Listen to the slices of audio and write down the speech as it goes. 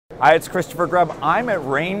Hi, it's Christopher Grubb. I'm at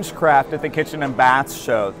RangeCraft at the Kitchen and Bath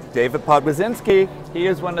Show. David Podwyszynski, he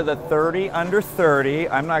is one of the 30 under 30.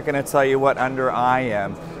 I'm not going to tell you what under I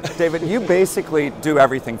am. David, you basically do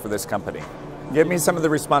everything for this company. Give me some of the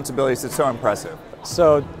responsibilities. It's so impressive.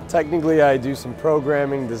 So technically I do some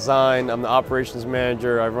programming, design, I'm the operations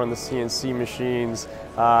manager, I run the CNC machines,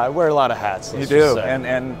 I wear a lot of hats. You do,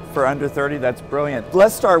 and for under 30, that's brilliant.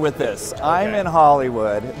 Let's start with this. Okay. I'm in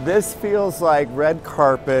Hollywood. This feels like red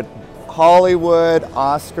carpet, Hollywood,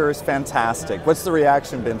 Oscars, fantastic. What's the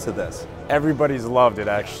reaction been to this? Everybody's loved it,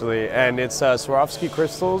 actually, and it's Swarovski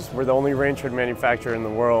crystals. We're the only range hood manufacturer in the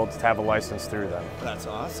world to have a license through them. That's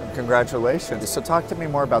awesome. Congratulations. So talk to me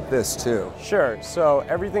more about this too. Sure. So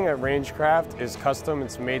everything at RangeCraft is custom.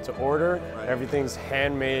 It's made to order. Right. Everything's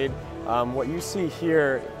handmade. What you see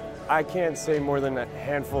here, I can't say more than a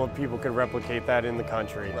handful of people could replicate that in the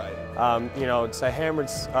country. Right. You know, it's a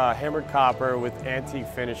hammered copper with antique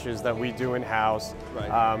finishes that we do in-house.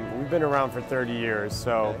 Right. We've been around for 30 years,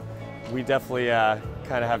 so. Okay. We definitely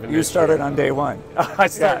kind of have an You started on day one. I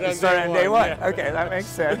started on day one. Yeah. Okay, that makes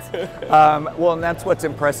sense. Well, and that's what's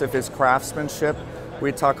impressive is craftsmanship.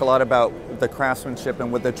 We talk a lot about the craftsmanship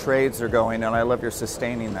and where the trades are going, and I love your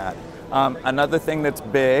sustaining that. Another thing that's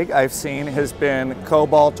big I've seen has been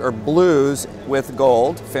cobalt or blues with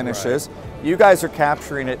gold finishes. Right. You guys are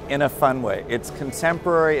capturing it in a fun way. It's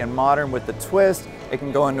contemporary and modern with the twist. It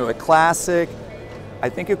can go into a classic. I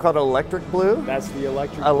think you called it electric blue? That's the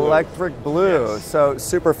electric blue. Electric blue, yes. So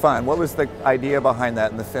super fun. What was the idea behind that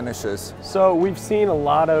and the finishes? So we've seen a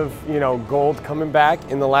lot of, gold coming back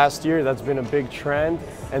in the last year. That's been a big trend.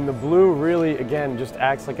 And the blue really, again, just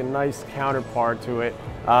acts like a nice counterpart to it.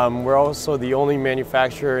 We're also the only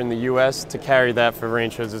manufacturer in the US to carry that for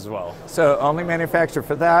range hoods as well. So only manufacturer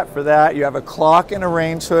for that. You have a clock and a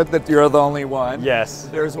range hood that you're the only one. Yes.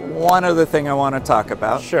 There's one other thing I want to talk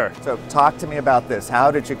about. Sure. So talk to me about this. How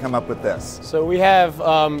did you come up with this? So we have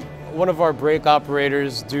one of our brake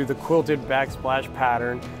operators do the quilted backsplash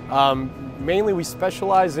pattern. Mainly we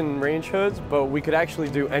specialize in range hoods, but we could actually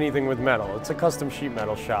do anything with metal. It's a custom sheet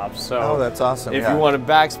metal shop. So that's awesome. If you want a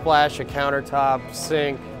backsplash, a countertop,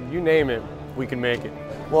 sink, you name it, we can make it.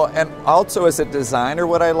 Well, and also as a designer,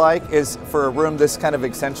 what I like is for a room, this kind of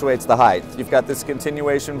accentuates the height. You've got this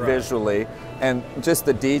continuation visually, and just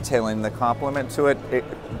the detailing, the complement to it,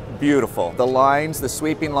 beautiful. The lines, the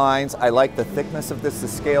sweeping lines, I like the thickness of this, the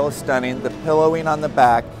scale is stunning, the pillowing on the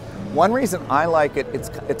back. One reason I like it,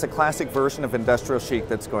 it's a classic version of industrial chic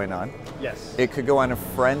that's going on. Yes. It could go on a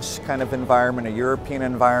French kind of environment, a European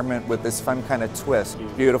environment with this fun kind of twist.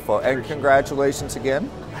 Beautiful. And congratulations again.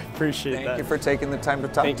 I appreciate that. Thank you for taking the time to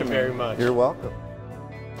talk to me. Thank you very much. You're welcome.